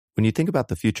When you think about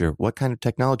the future, what kind of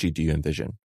technology do you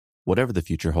envision? Whatever the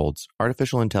future holds,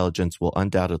 artificial intelligence will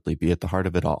undoubtedly be at the heart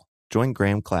of it all. Join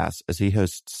Graham Class as he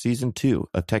hosts Season 2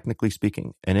 of Technically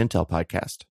Speaking, an Intel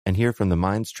podcast, and hear from the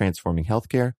minds transforming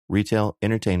healthcare, retail,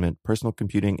 entertainment, personal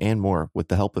computing, and more with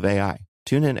the help of AI.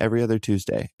 Tune in every other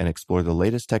Tuesday and explore the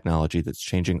latest technology that's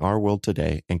changing our world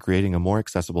today and creating a more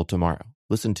accessible tomorrow.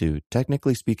 Listen to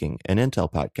Technically Speaking, an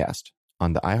Intel podcast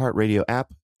on the iHeartRadio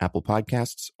app, Apple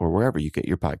Podcasts, or wherever you get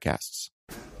your podcasts.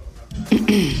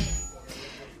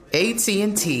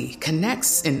 AT&T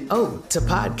connects an ode to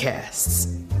podcasts.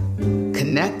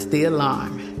 Connect the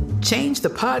alarm. Change the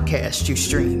podcast you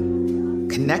stream.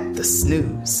 Connect the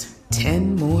snooze.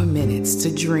 10 more minutes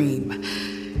to dream.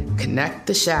 Connect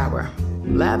the shower.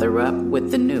 Lather up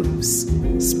with the news.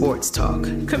 Sports talk,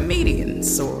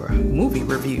 comedians, or movie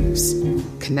reviews.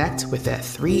 Connect with that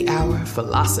 3-hour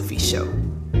philosophy show.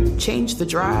 Change the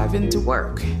drive into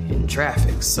work in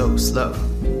traffic so slow.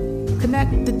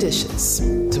 Connect the dishes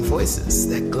to voices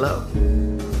that glow.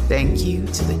 Thank you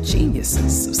to the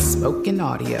geniuses of spoken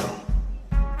audio.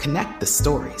 Connect the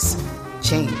stories.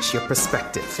 Change your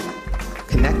perspective.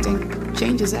 Connecting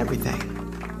changes everything.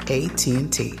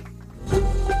 AT&T.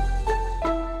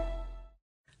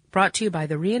 Brought to you by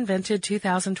the reinvented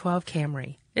 2012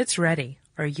 Camry. It's ready.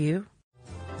 Are you?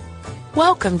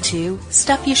 Welcome to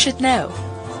Stuff You Should Know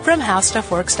from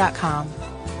HowStuffWorks.com.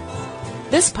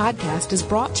 This podcast is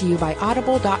brought to you by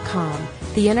Audible.com,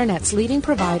 the Internet's leading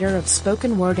provider of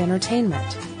spoken word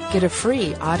entertainment. Get a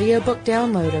free audiobook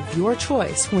download of your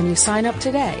choice when you sign up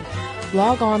today.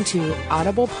 Log on to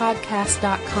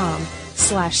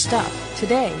audiblepodcast.com/stuff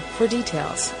today for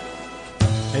details.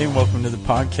 Hey, welcome to the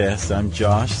podcast. I'm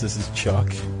Josh. This is Chuck.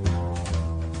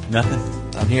 Nothing?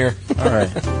 I'm here. All right.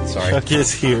 Sorry. Chuck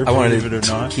is here, I wanted believe it or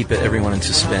to not. keep everyone in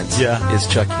suspense. Yeah. Is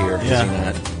Chuck here? Yeah. Is he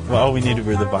not? Well, all we needed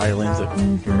were the violins.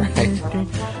 Right.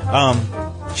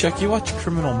 Chuck, you watch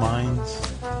Criminal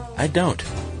Minds? I don't.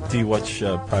 Do you watch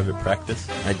Private Practice?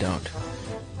 I don't.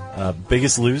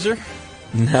 Biggest Loser?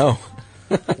 No.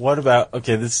 What about,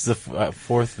 okay, this is the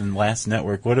fourth and last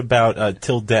network. What about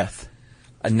Till Death?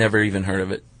 I never even heard of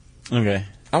it. Okay.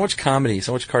 I watch comedies.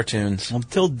 I watch cartoons. Well,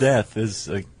 Till Death is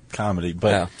a comedy,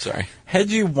 but Oh, sorry. had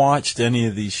you watched any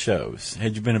of these shows,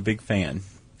 had you been a big fan,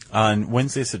 on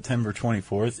Wednesday, September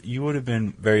 24th, you would have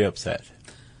been very upset.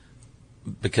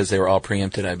 Because they were all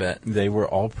preempted, I bet. They were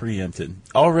all preempted.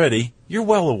 Already, you're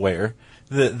well aware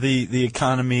that the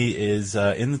economy is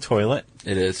in the toilet.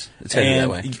 It is. It's headed that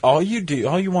way. And all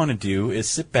you want to do is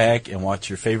sit back and watch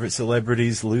your favorite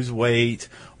celebrities lose weight,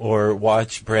 or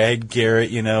watch Brad Garrett,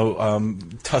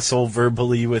 tussle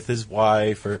verbally with his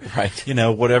wife, or Right.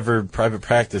 Whatever Private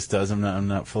Practice does. I'm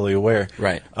not fully aware.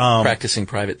 Right. Practicing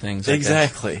private things. I guess.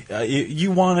 Exactly.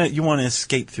 You want to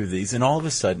escape through these, and all of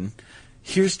a sudden,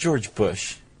 here's George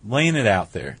Bush laying it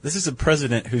out there. This is a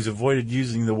president who's avoided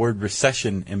using the word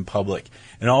recession in public,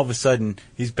 and all of a sudden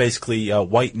he's basically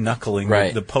white-knuckling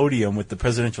Right. the podium with the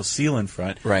presidential seal in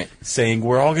front, Right. saying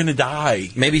we're all going to die.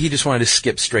 Maybe he just wanted to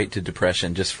skip straight to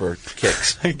depression just for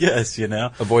kicks. I guess,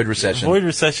 Avoid recession. Avoid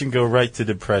recession, go right to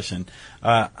depression.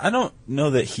 I don't know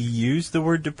that he used the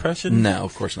word depression. No,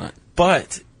 of course not.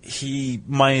 But he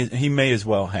may as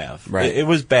well have. Right. It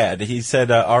was bad. He said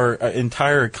our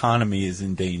entire economy is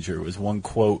in danger. Was one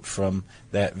quote from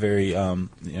that very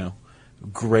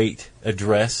great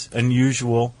address.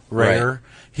 Unusual, rare. Right.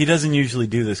 He doesn't usually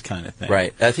do this kind of thing.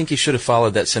 Right. I think he should have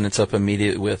followed that sentence up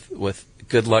immediately with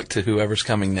good luck to whoever's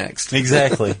coming next.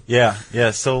 Exactly.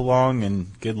 Yeah. So long and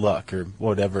good luck, or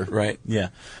whatever. Right. Yeah.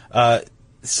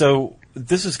 So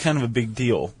this is kind of a big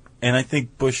deal, and I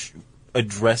think Bush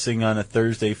addressing on a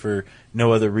Thursday for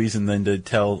no other reason than to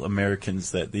tell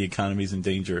Americans that the economy's in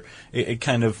danger, it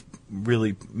kind of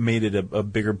really made it a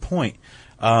bigger point.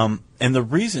 And the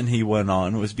reason he went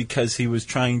on was because he was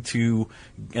trying to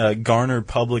garner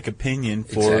public opinion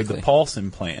for Exactly. the Paulson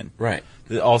plan. Right.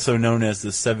 Also known as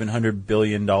the $700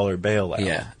 billion bailout.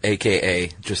 Yeah, a.k.a.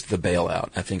 just the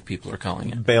bailout, I think people are calling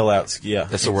it. Bailouts, yeah.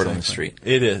 That's the word on the street.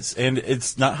 It is. And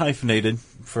it's not hyphenated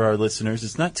for our listeners.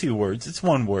 It's not 2 words. It's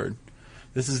 1 word.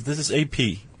 This is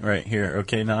AP right here,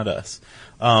 okay, not us.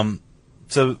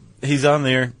 So he's on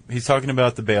there. He's talking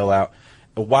about the bailout.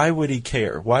 Why would he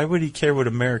care? Why would he care what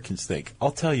Americans think?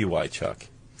 I'll tell you why, Chuck.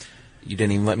 You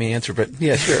didn't even let me answer, but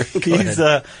yeah, sure. Go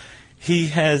ahead. He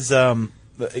has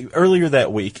earlier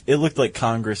that week, it looked like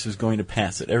Congress was going to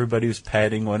pass it. Everybody was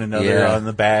patting one another on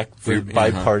the back for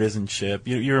bipartisanship.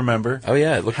 You remember? Oh,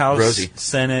 yeah, it looked House, rosy.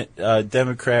 Senate,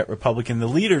 Democrat, Republican. The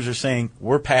leaders are saying,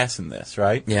 we're passing this,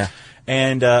 right? Yeah.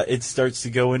 And it starts to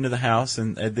go into the House,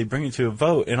 and they bring it to a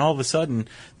vote. And all of a sudden,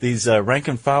 these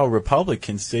rank-and-file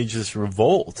Republicans stage this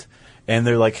revolt. And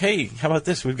they're like, hey, how about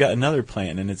this? We've got another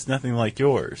plan, and it's nothing like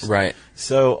yours. Right.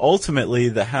 So ultimately,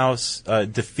 the House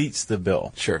defeats the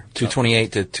bill. Sure.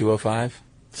 228 to 205?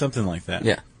 Something like that.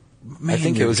 Yeah. Man, I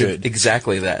think it was good.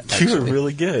 exactly that. You Actually. were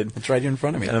really good. It's right here in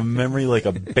front of me. And a memory like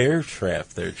a bear trap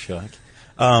there, Chuck.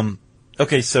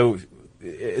 Okay, so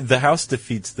the House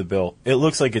defeats the bill. It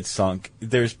looks like it's sunk.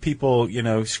 There's people,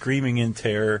 screaming in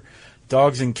terror,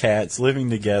 dogs and cats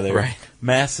living together, right.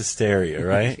 Mass hysteria,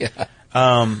 right?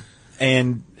 Yeah.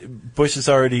 And Bush has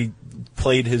already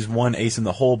played his one ace in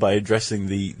the hole by addressing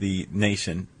the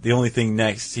nation. The only thing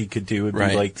next he could do would be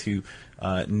right. like to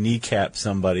kneecap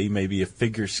somebody, maybe a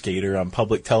figure skater on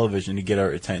public television to get our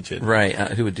attention. Right.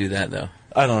 Who would do that, though?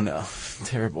 I don't know.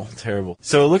 Terrible, terrible.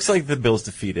 So it looks like the bill's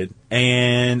defeated,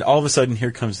 and all of a sudden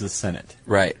here comes the Senate.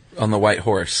 Right. On the white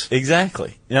horse.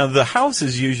 Exactly. Now, the House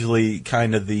is usually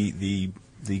kind of the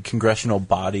congressional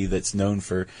body that's known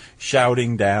for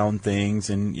shouting down things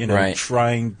and, right.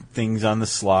 trying things on the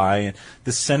sly. And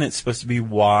the Senate's supposed to be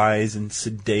wise and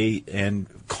sedate and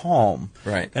calm.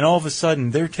 Right. And all of a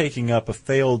sudden, they're taking up a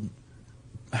failed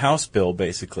House bill,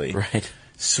 basically. Right.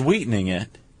 Sweetening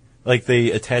it. Like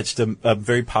they attached a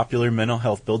very popular mental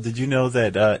health bill. Did you know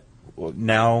that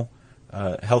now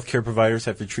healthcare providers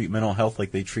have to treat mental health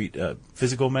like they treat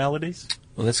physical maladies?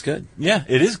 Well, that's good. Yeah,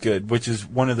 it is good, which is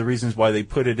one of the reasons why they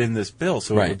put it in this bill,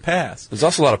 so right. it would pass. There's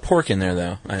also a lot of pork in there,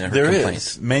 though. I never There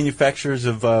complaints. is. Manufacturers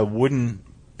of wooden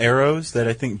arrows that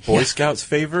I think Boy Scouts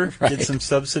favor right. get some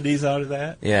subsidies out of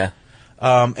that. Yeah.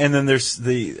 And then there's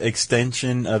the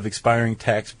extension of expiring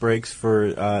tax breaks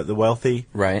for the wealthy.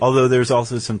 Right. Although there's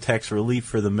also some tax relief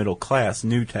for the middle class,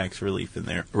 new tax relief in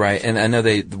there. Right. And I know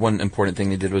the one important thing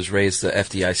they did was raise the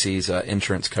FDIC's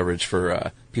insurance coverage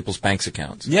for people's banks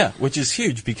accounts. Yeah, which is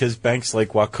huge because banks like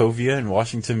Wachovia and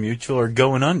Washington Mutual are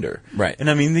going under. Right. And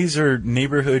I mean, these are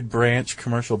neighborhood branch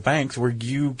commercial banks where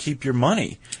you keep your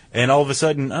money. And all of a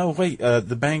sudden, oh, wait,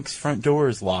 the bank's front door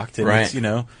is locked and right.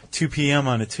 it's, 2 p.m.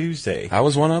 on a Tuesday. I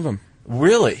was one of them.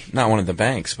 Really? Not one of the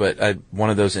banks, but one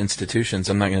of those institutions.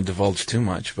 I'm not going to divulge too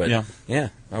much, but yeah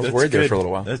I was worried there for a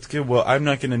little while. That's good. Well, I'm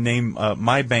not going to name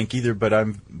my bank either, but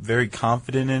I'm very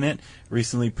confident in it.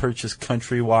 Recently purchased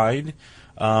Countrywide,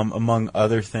 among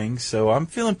other things. So I'm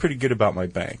feeling pretty good about my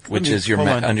bank. Which is your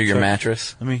under your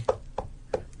mattress? Let me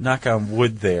knock on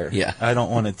wood there. Yeah. I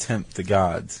don't want to tempt the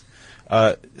gods.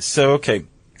 Okay,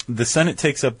 the Senate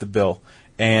takes up the bill,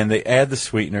 and they add the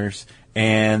sweeteners,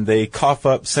 and they cough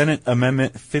up Senate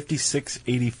Amendment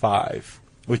 5685,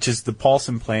 which is the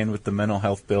Paulson Plan with the mental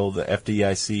health bill, the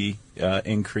FDIC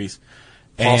increase.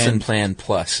 Paulson Plan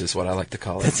Plus is what I like to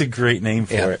call it. That's a great name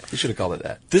for it. You should have called it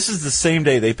that. This is the same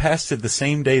day. They passed it the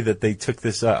same day that they took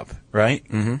this up, right?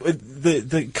 Mm-hmm.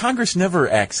 The Congress never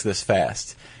acts this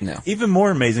fast. No. Even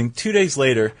more amazing, 2 days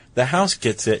later, the House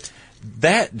gets it.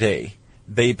 That day,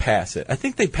 they pass it. I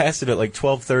think they passed it at like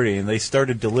 12:30, and they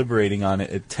started deliberating on it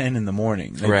at 10 in the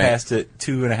morning. They right. passed it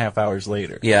 2.5 hours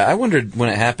later. Yeah, I wondered when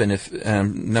it happened if,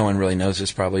 no one really knows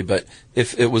this probably, but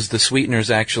if it was the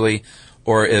sweeteners actually,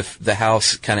 or if the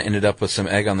House kind of ended up with some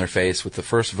egg on their face with the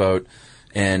first vote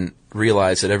and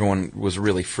realized that everyone was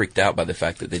really freaked out by the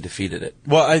fact that they defeated it.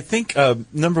 Well, I think,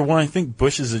 number one, I think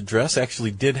Bush's address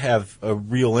actually did have a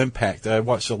real impact. I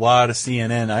watched a lot of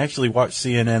CNN. I actually watched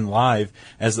CNN live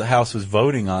as the House was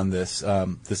voting on this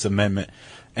amendment.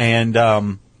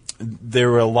 And there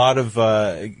were a lot of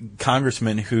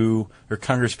congressmen or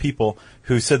congresspeople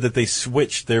who said that they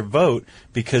switched their vote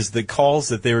because the calls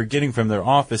that they were getting from their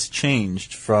office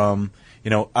changed from, I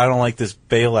don't like this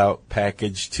bailout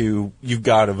package to you've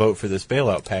got to vote for this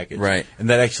bailout package. Right.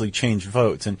 And that actually changed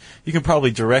votes. And you can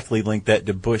probably directly link that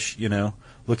to Bush,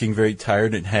 looking very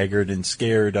tired and haggard and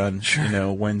scared on,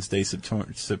 Wednesday,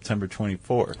 September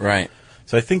 24th. Right.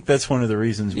 So I think that's one of the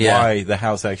reasons why the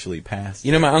House actually passed.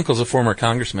 My uncle's a former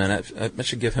congressman. I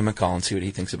should give him a call and see what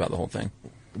he thinks about the whole thing.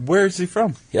 Where is he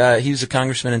from? Yeah, he was a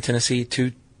congressman in Tennessee,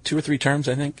 two or three terms,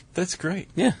 I think. That's great.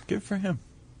 Yeah. Good for him.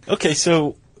 Okay,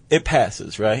 so it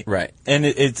passes, right? Right. And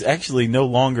it's actually no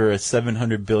longer a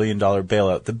 $700 billion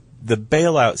bailout. The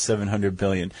bailout $700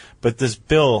 billion, but this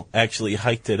bill actually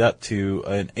hiked it up to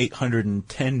an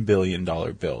 $810 billion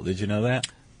bill. Did you know that?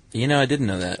 I didn't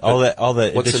know that. All that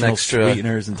what's additional an extra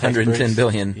sweeteners and tax breaks? $110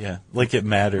 billion? Yeah, like it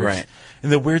matters. Right.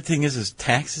 And the weird thing is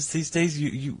taxes these days.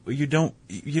 You don't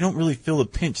really feel the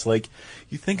pinch. Like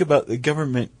you think about the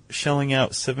government shelling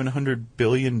out $700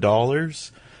 billion.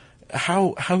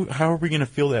 How are we going to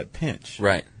feel that pinch?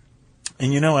 Right.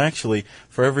 And actually,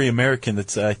 for every American,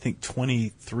 that's I think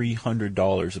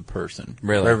 $2,300 a person.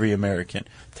 Really? For every American,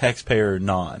 taxpayer or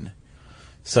non.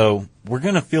 So we're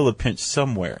going to feel the pinch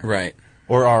somewhere, Right.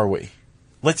 Or are we?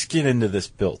 Let's get into this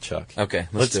bill, Chuck. Okay,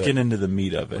 let's get into the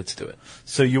meat of it. Let's do it.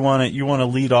 So you want to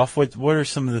lead off with what are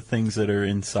some of the things that are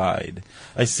inside?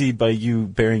 I see by you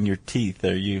baring your teeth.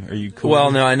 Are you cool?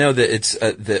 Well, no, I know that it's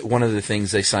that one of the things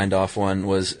they signed off on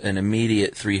was an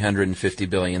immediate $350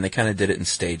 billion. They kind of did it in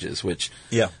stages, which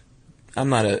I'm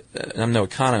no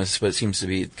economist, but it seems to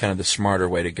be kind of the smarter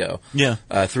way to go. Yeah.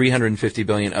 $350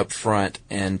 billion up front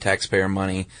and taxpayer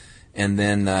money. And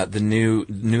then the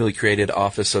newly created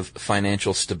Office of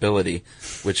Financial Stability,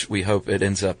 which we hope it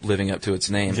ends up living up to its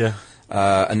name. Yeah.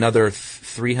 Another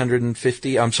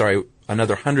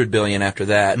another $100 billion after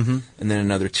that, and then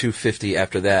another $250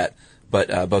 after that.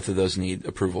 But both of those need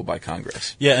approval by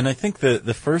Congress. Yeah, and I think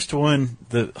the first one,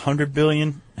 the $100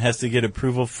 billion, has to get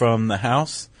approval from the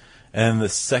House, and the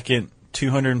second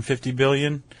 $250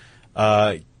 billion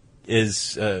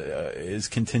is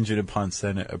contingent upon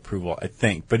Senate approval, I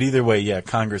think. But either way, yeah,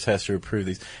 Congress has to approve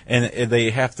these, and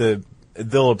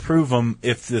they'll approve them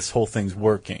if this whole thing's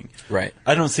working. Right.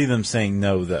 I don't see them saying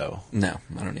no, though. No,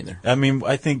 I don't either. I mean,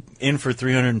 I think in for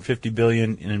 $350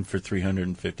 billion and in for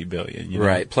 $350 billion.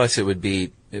 Right. Plus, it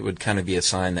would kind of be a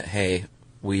sign that, hey,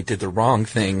 we did the wrong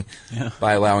thing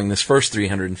by allowing this first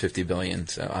 $350 billion.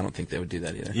 So I don't think they would do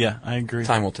that either. Yeah, I agree.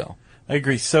 Time will tell. I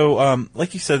agree. So,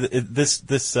 like you said, this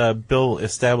bill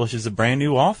establishes a brand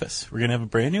new office. We're going to have a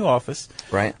brand new office.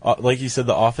 Right. Like you said,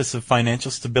 the Office of Financial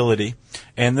Stability.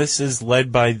 And this is led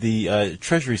by the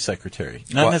Treasury Secretary.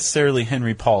 Not necessarily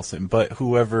Henry Paulson, but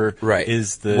whoever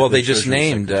is the Well, they the just Treasury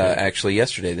Named, Secretary. actually,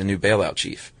 yesterday, the new bailout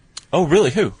chief. Oh,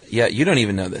 really? Who? Yeah, you don't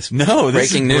even know this. No,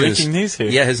 this breaking is news. breaking news here.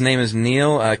 Yeah, his name is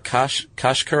Neil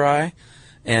Kashkari.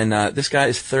 And this guy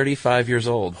is 35 years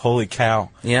old. Holy cow.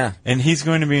 Yeah. And he's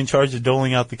going to be in charge of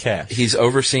doling out the cash. He's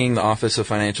overseeing the Office of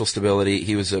Financial Stability.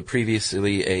 He was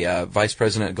previously a vice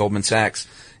president at Goldman Sachs.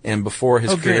 And before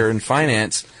his career in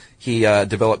finance, he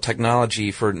developed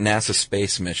technology for NASA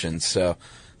space missions. So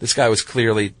this guy was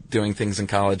clearly doing things in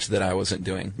college that I wasn't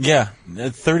doing. Yeah.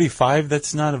 At 35,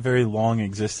 that's not a very long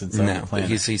existence on the No, planet.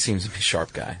 but he seems to be a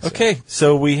sharp guy. So. Okay,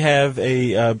 so we have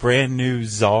a brand new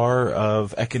czar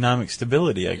of economic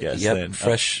stability, I guess. Yep, then.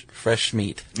 fresh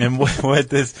meat. And what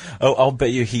this? Oh, I'll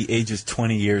bet you he ages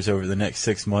 20 years over the next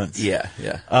 6 months. Yeah.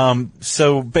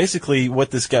 So basically, what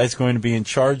this guy's going to be in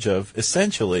charge of,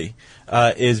 essentially,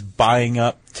 is buying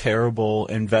up terrible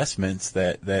investments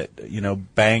that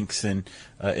banks and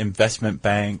investment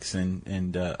banks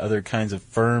and other kinds of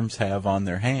firms have on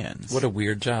their hands. What a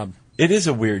weird job. It is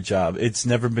a weird job. It's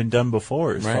never been done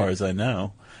before, as Right. far as I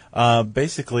know.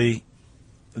 Basically,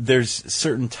 there's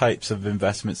certain types of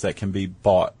investments that can be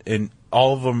bought, and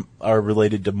all of them are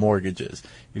related to mortgages.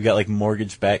 You've got like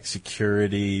mortgage-backed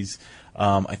securities.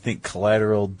 I think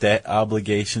collateral debt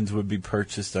obligations would be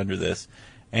purchased under this,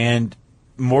 and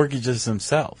mortgages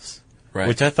themselves, Right.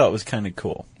 which I thought was kind of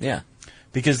cool. Yeah.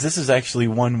 Because this is actually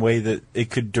one way that it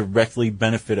could directly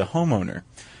benefit a homeowner.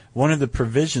 One of the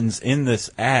provisions in this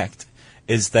act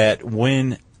is that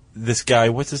when this guy,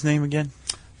 what's his name again?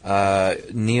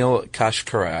 Neil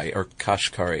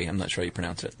Kashkari. I'm not sure how you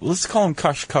pronounce it. Let's call him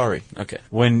Kashkari. Okay.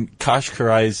 When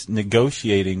Kashkari is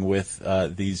negotiating with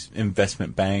these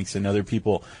investment banks and other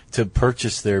people to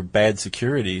purchase their bad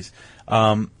securities,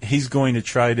 he's going to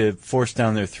try to force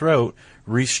down their throat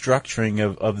restructuring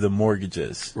of the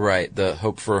mortgages. Right, the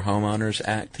Hope for Homeowners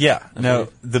Act. Yeah. I Now,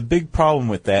 believe. the big problem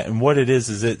with that, and what it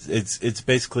is it's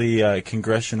basically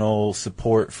congressional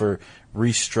support for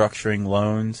restructuring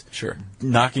loans. Sure.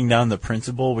 Knocking down the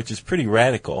principal, which is pretty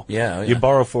radical. Yeah, oh, yeah. You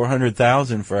borrow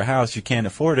 $400,000 for a house, you can't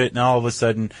afford it, and all of a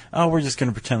sudden, we're just going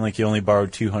to pretend like you only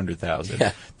borrowed $200,000.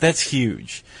 Yeah. That's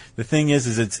huge. The thing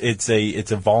is it's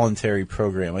a voluntary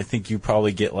program. I think you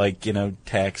probably get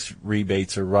tax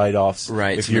rebates or write-offs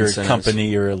Right, if some you're incentives. a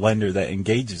company or a lender that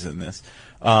engages in this.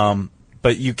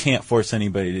 But you can't force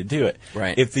anybody to do it.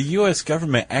 Right. If the U.S.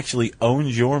 government actually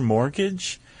owns your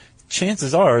mortgage,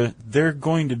 chances are they're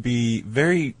going to be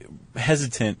very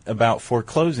hesitant about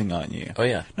foreclosing on you. Oh,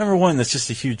 yeah. Number one, that's just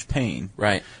a huge pain.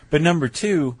 Right. But number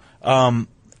two,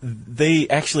 they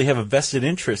actually have a vested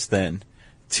interest then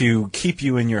to keep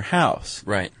you in your house.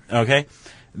 Right. Okay?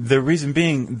 The reason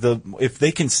being, if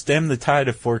they can stem the tide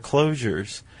of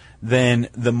foreclosures, then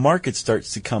the market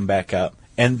starts to come back up,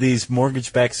 and these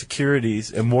mortgage-backed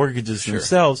securities and mortgages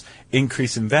themselves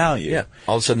increase in value. Yeah.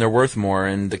 All of a sudden they're worth more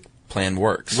and the plan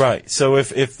works. Right. So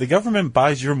if the government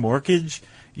buys your mortgage,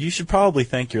 you should probably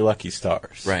thank your lucky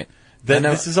stars. Right.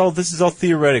 This is all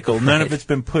theoretical. None of Right. it's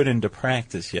been put into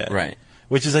practice yet. Right.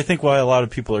 which is, I think, why a lot of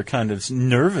people are kind of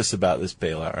nervous about this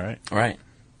bailout, right? Right.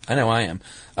 I know I am.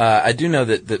 I do know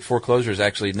that foreclosures,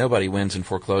 actually, nobody wins in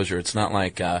foreclosure. It's not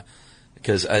like,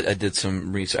 because I did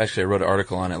some research. Actually, I wrote an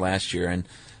article on it last year, and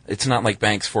it's not like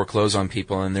banks foreclose on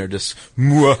people and they're just,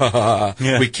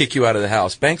 we kick you out of the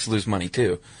house. Banks lose money,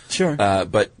 too. Sure.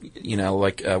 But,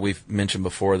 like we've mentioned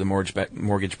before, the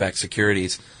mortgage-backed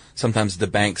securities, sometimes the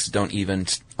banks don't even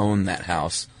own that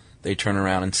house. They turn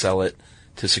around and sell it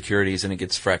to securities, and it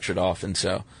gets fractured off, and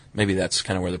so maybe that's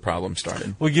kind of where the problem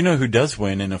started. Well, you know who does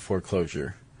win in a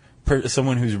foreclosure?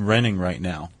 Someone who's renting right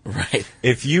now. Right.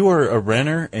 If you are a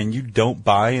renter and you don't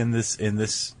buy in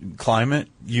this climate,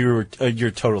 you're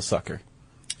a total sucker.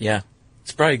 Yeah.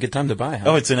 It's probably a good time to buy,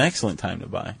 huh? Oh, it's an excellent time to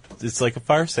buy. It's like a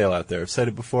fire sale out there. I've said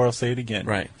it before. I'll say it again.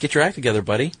 Right. Get your act together,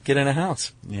 buddy. Get in a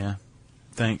house. Yeah.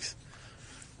 Thanks.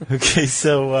 Okay,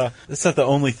 so that's not the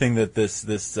only thing that this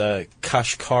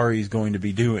Kashkari is going to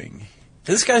be doing.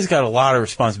 This guy's got a lot of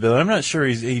responsibility. I'm not sure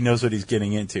he knows what he's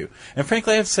getting into. And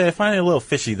frankly, I have to say, I find it a little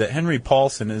fishy that Henry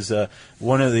Paulson is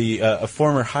one of a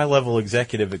former high-level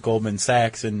executive at Goldman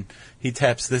Sachs, and he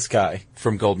taps this guy.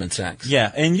 From Goldman Sachs.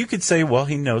 Yeah, and you could say, well,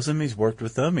 he knows him, he's worked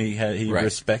with them, he right.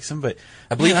 respects him, but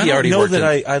I believe he already worked.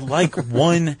 I like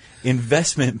one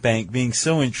investment bank being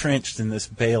so entrenched in this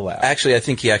bailout. Actually, I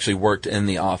think he actually worked in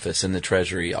the office, in the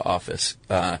Treasury office.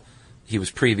 He was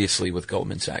previously with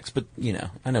Goldman Sachs, but,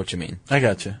 I know what you mean. I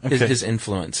gotcha. Okay. His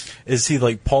influence. Is he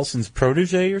like Paulson's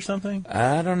protege or something?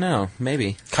 I don't know.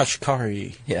 Maybe.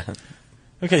 Kashkari. Yeah.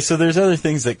 Okay, so there's other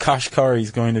things that Kashkari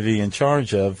is going to be in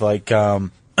charge of, like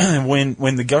when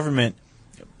the government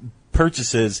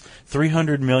purchases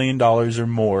 $300 million or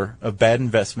more of bad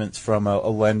investments from a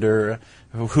lender,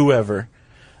 whoever,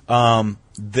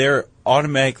 they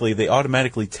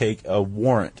automatically take a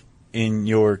warrant in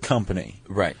your company.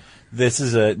 Right. This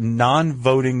is a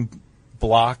non-voting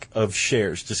block of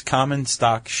shares, just common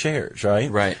stock shares, right?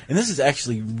 Right. And this is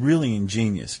actually really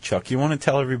ingenious, Chuck. You want to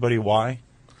tell everybody why?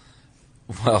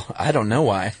 Well, I don't know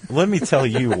why. Let me tell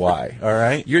you why, all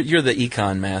right? You're the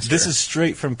econ master. This is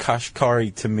straight from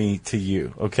Kashkari to me to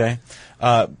you, okay?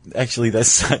 Actually,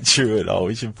 that's not true at all.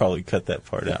 We should probably cut that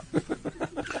part out.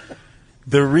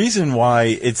 The reason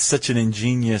why it's such an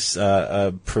ingenious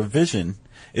provision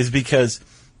is because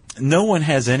no one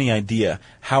has any idea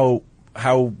how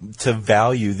to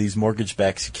value these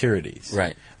mortgage-backed securities.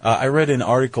 Right. I read an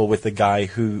article with a guy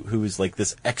who is like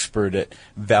this expert at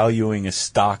valuing a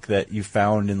stock that you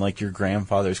found in like your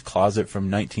grandfather's closet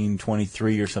from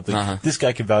 1923 or something. Uh-huh. This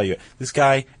guy could value it. This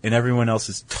guy and everyone else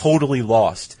is totally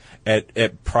lost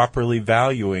at properly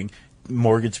valuing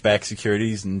mortgage-backed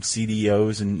securities and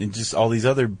CDOs and just all these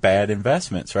other bad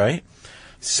investments, right?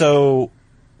 So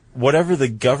whatever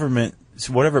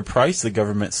price the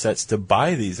government sets to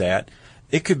buy these at,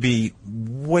 it could be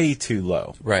way too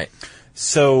low. Right.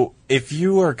 So if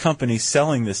you are a company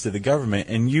selling this to the government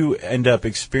and you end up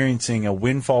experiencing a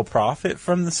windfall profit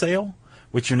from the sale,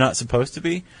 which you're not supposed to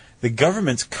be, the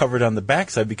government's covered on the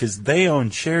backside because they own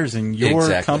shares in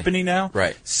your company now.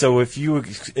 Right. So if you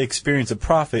experience a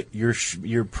profit,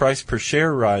 your price per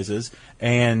share rises,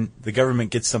 and the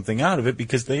government gets something out of it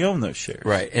because they own those shares.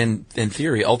 Right. And in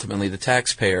theory, ultimately, the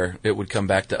taxpayer, it would come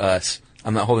back to us.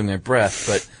 I'm not holding my breath,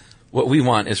 but what we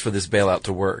want is for this bailout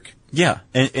to work. Yeah,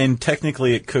 and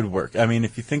technically it could work. I mean,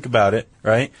 if you think about it,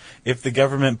 right? If the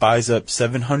government buys up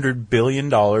 $700 billion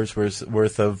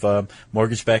worth of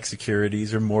mortgage-backed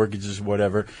securities or mortgages,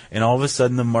 whatever, and all of a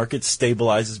sudden the market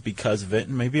stabilizes because of it,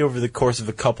 and maybe over the course of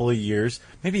a couple of years,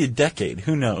 maybe a decade,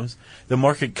 who knows, the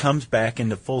market comes back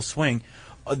into full swing.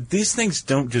 These things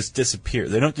don't just disappear.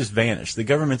 They don't just vanish. The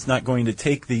government's not going to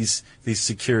take these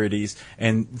securities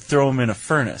and throw them in a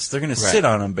furnace. They're going to sit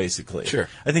on them, basically. Sure.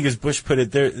 I think as Bush put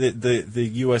it, the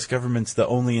U.S. government's the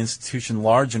only institution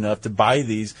large enough to buy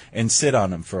these and sit on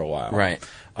them for a while. Right.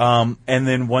 And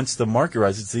then once the market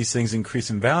rises, these things increase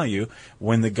in value.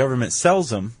 When the government sells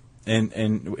them,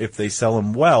 and if they sell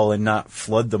them well and not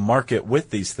flood the market with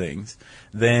these things,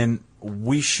 then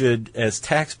we should, as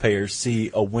taxpayers,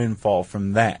 see a windfall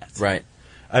from that. Right.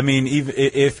 I mean, even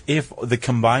if the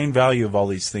combined value of all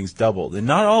these things doubled, and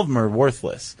not all of them are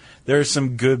worthless. There are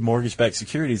some good mortgage-backed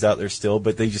securities out there still,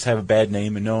 but they just have a bad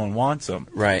name and no one wants them.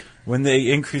 Right. When they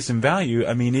increase in value,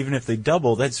 I mean, even if they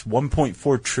double, that's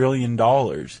 $1.4 trillion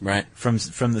right.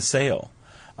 from the sale.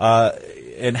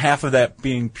 And half of that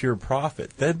being pure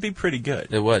profit. That'd be pretty good.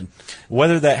 It would.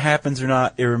 Whether that happens or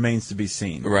not, it remains to be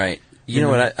seen. Right. You know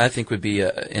what I think would be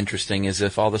interesting is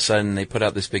if all of a sudden they put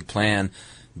out this big plan.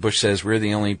 Bush says we're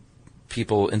the only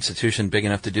institution big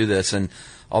enough to do this, and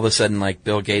all of a sudden, like,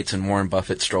 Bill Gates and Warren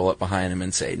Buffett stroll up behind him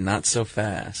and say, not so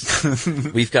fast.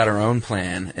 We've got our own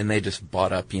plan, and they just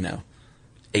bought up,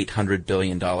 $800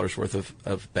 billion worth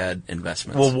of bad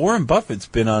investments. Well, Warren Buffett's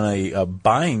been on a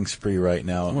buying spree right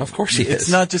now. Well, of course he is.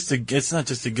 It's not just a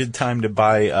good time to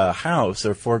buy a house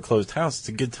or foreclosed house. It's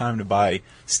a good time to buy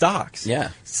stocks. Yeah.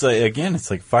 So again, it's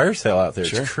like fire sale out there.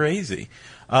 Sure. It's crazy.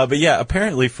 But yeah,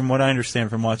 apparently, from what I understand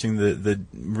from watching the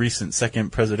recent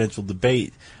second presidential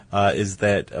debate, is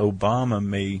that Obama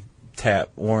may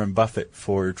tap Warren Buffett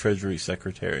for Treasury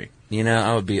Secretary.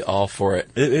 I would be all for it.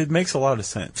 It makes a lot of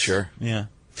sense. Sure. Yeah.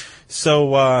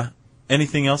 So,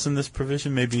 anything else in this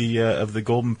provision, maybe of the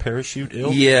golden parachute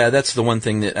ilk? Yeah, that's the one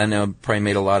thing that I know probably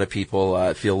made a lot of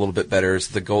people feel a little bit better is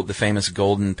the famous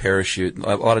golden parachute.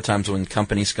 A lot of times when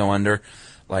companies go under,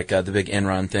 like the big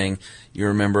Enron thing, you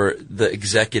remember the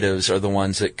executives are the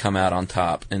ones that come out on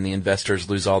top, and the investors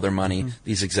lose all their money. Mm-hmm.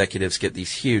 These executives get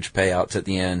these huge payouts at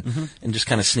the end, and just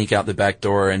kind of sneak out the back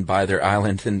door and buy their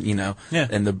island, and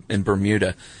in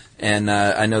Bermuda. And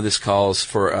I know this calls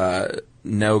for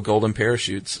no golden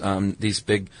parachutes. These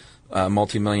big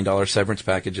multi-million-dollar severance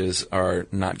packages are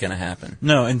not going to happen.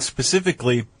 No, and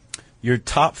specifically, your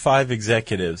top 5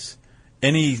 executives,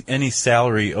 any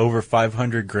salary over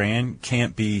 $500,000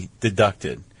 can't be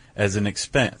deducted as an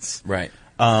expense. Right.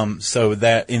 So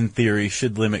that, in theory,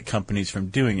 should limit companies from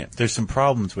doing it. There's some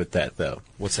problems with that, though.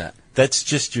 What's that? That's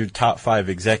just your top 5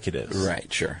 executives.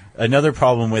 Right, sure. Another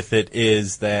problem with it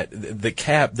is that the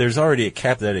cap, there's already a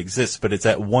cap that exists, but it's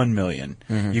at $1 million.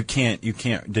 Mm-hmm. You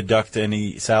can't deduct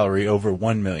any salary over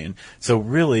 $1 million. So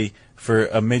really, for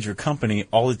a major company,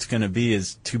 all it's going to be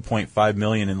is $2.5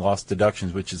 million in lost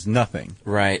deductions, which is nothing.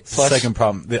 Right. Plus, the second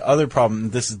problem. The other problem,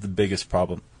 this is the biggest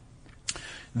problem.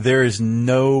 There is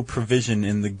no provision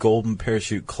in the golden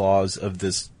parachute clause of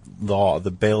this law,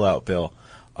 the bailout bill,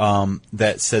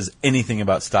 that says anything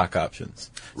about stock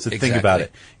options. So think about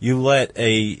it. You let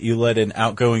an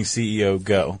outgoing CEO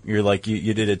go. You're like,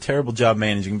 you did a terrible job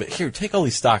managing, but here, take all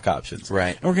these stock options.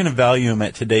 Right. And we're going to value them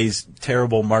at today's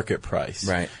terrible market price.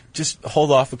 Right. Just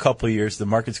hold off a couple of years. The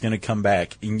market's going to come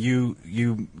back, and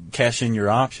you cash in your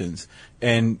options,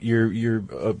 and you're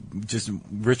just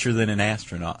richer than an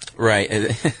astronaut.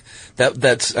 Right.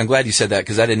 That's. I'm glad you said that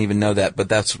because I didn't even know that. But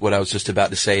that's what I was just about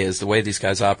to say. Is the way these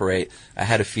guys operate. I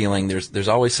had a feeling there's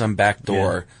always some back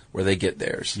door where they get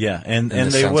theirs. Yeah, and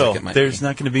they will. There's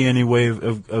not going to be any way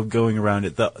of going around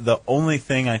it. The only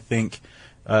thing I think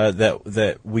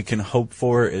that we can hope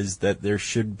for is that there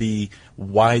should be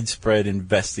widespread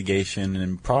investigation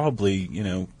and probably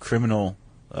criminal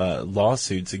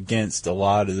lawsuits against a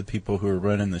lot of the people who are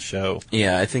running the show.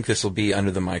 Yeah, I think this will be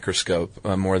under the microscope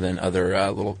more than other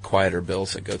little quieter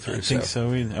bills that go through. I think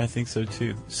so. I think so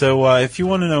too. So if you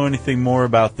want to know anything more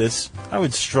about this, I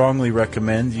would strongly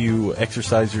recommend you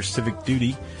exercise your civic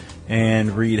duty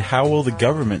and read How Will the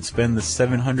Government Spend the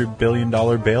 $700 Billion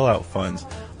Bailout Funds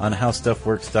on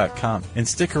HowStuffWorks.com. And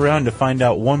stick around to find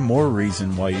out one more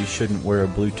reason why you shouldn't wear a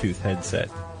Bluetooth headset.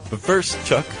 But first,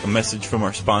 Chuck, a message from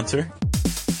our sponsor.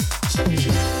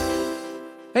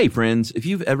 Hey friends, if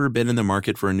you've ever been in the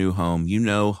market for a new home, you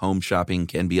know home shopping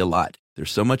can be a lot.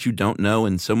 There's so much you don't know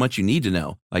and so much you need to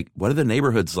know. Like, what are the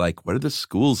neighborhoods like? What are the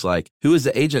schools like? Who is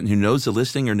the agent who knows the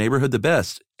listing or neighborhood the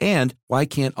best? And why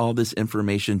can't all this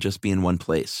information just be in one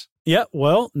place? Yeah,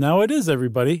 well, now it is,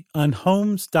 everybody, on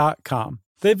Homes.com.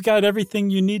 They've got everything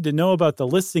you need to know about the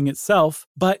listing itself,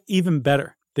 but even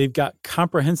better. They've got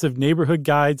comprehensive neighborhood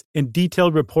guides and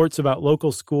detailed reports about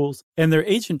local schools, and their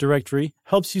agent directory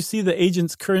helps you see the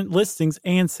agent's current listings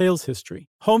and sales history.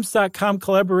 Homes.com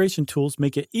collaboration tools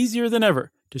make it easier than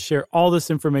ever to share all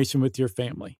this information with your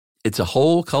family. It's a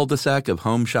whole cul-de-sac of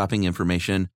home shopping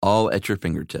information, all at your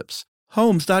fingertips.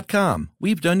 Homes.com.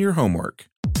 We've done your homework.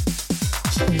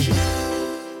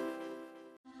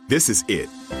 This is it.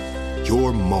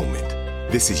 Your moment.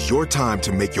 This is your time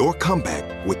to make your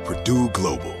comeback with Purdue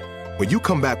Global. When you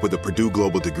come back with a Purdue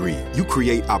Global degree, you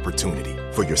create opportunity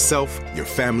for yourself, your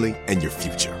family, and your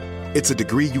future. It's a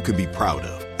degree you can be proud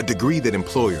of, a degree that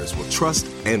employers will trust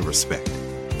and respect.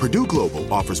 Purdue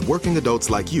Global offers working adults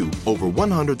like you over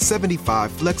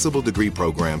 175 flexible degree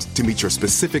programs to meet your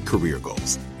specific career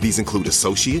goals. These include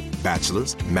associate,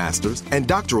 bachelor's, master's, and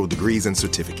doctoral degrees and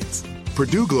certificates.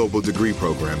 Purdue Global degree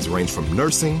programs range from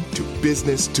nursing to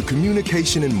business to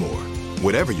communication and more.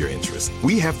 Whatever your interest,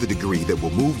 we have the degree that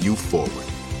will move you forward.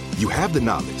 You have the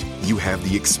knowledge, you have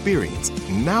the experience.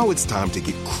 Now it's time to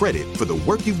get credit for the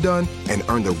work you've done and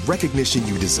earn the recognition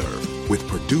you deserve with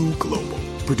Purdue Global,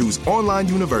 Purdue's online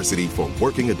university for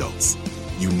working adults.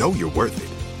 You know you're worth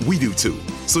it. We do too.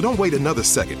 So don't wait another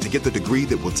second to get the degree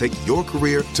that will take your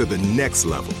career to the next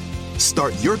level.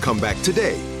 Start your comeback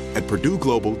today at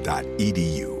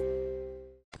purdueglobal.edu.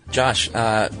 Josh,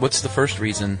 what's the first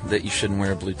reason that you shouldn't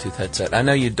wear a Bluetooth headset? I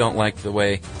know you don't like the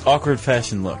way... Awkward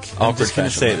fashion look. I'm just going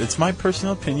to say it. It's my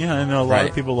personal opinion. I know a lot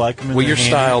of people like them in Well, you're handy,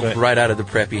 styled right out of the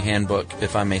preppy handbook,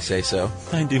 if I may say so.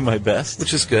 I do my best.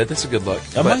 Which is good. That's a good look.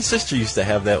 My sister used to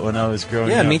have that when I was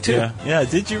growing up. Yeah, me too. Yeah,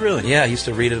 did you really? Yeah, I used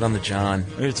to read it on the John.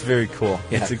 It's very cool.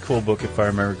 Yeah. It's a cool book, if I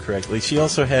remember correctly. She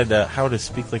also had How to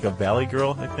Speak Like a Valley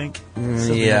Girl, I think.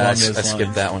 Yeah, I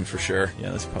skipped that one for sure. Yeah,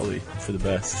 that's probably for the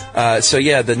best.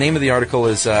 The name of the article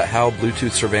is How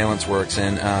Bluetooth Surveillance Works,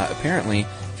 and apparently,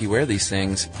 if you wear these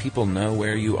things, people know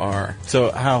where you are.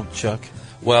 So how, Chuck?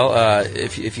 Well,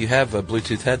 if you have a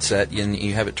Bluetooth headset and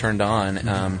you have it turned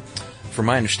on, from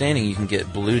my understanding, you can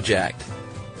get blue-jacked.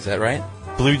 Is that right?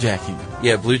 Blue-jacking.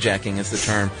 Yeah, blue-jacking is the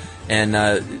term. And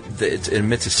it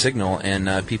emits a signal, and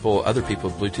other people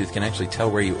with Bluetooth can actually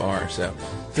tell where you are. So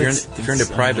if you're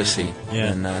into privacy,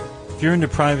 then... If you're into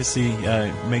privacy,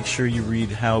 make sure you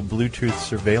read How Bluetooth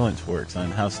Surveillance Works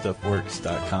on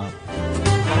HowStuffWorks.com.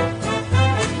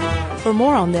 For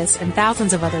more on this and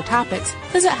thousands of other topics,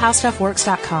 visit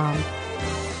HowStuffWorks.com.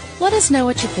 Let us know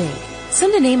what you think.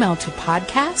 Send an email to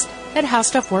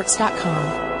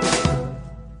podcast@HowStuffWorks.com.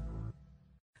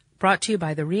 Brought to you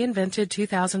by the reinvented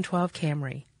 2012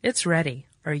 Camry. It's ready.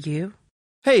 Are you?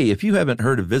 Hey, if you haven't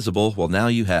heard of Visible, well, now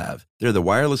you have. They're the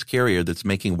wireless carrier that's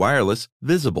making wireless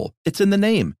visible. It's in the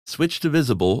name. Switch to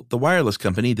Visible, the wireless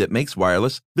company that makes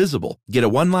wireless visible. Get a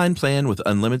one-line plan with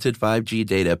unlimited 5G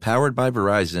data powered by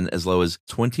Verizon as low as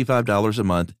 $25 a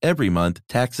month, every month,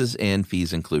 taxes and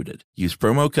fees included. Use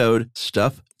promo code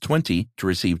STUFF20 to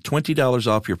receive $20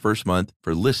 off your first month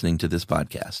for listening to this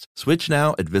podcast. Switch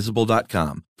now at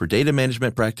Visible.com. For data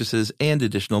management practices and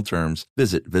additional terms,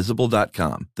 visit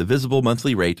Visible.com. The Visible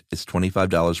monthly rate is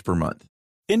 $25 per month.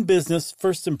 In business,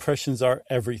 first impressions are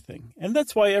everything. And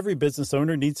that's why every business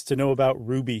owner needs to know about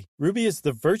Ruby. Ruby is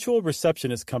the virtual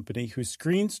receptionist company who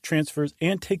screens, transfers,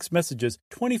 and takes messages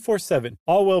 24/7,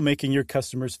 all while making your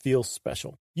customers feel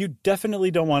special. You definitely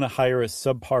don't want to hire a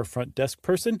subpar front desk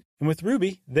person. And with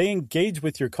Ruby, they engage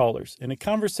with your callers in a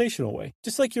conversational way,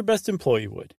 just like your best employee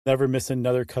would. Never miss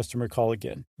another customer call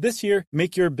again. This year,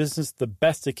 make your business the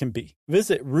best it can be.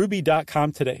 Visit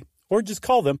Ruby.com today. Or just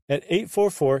call them at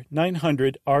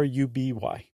 844-900-RUBY.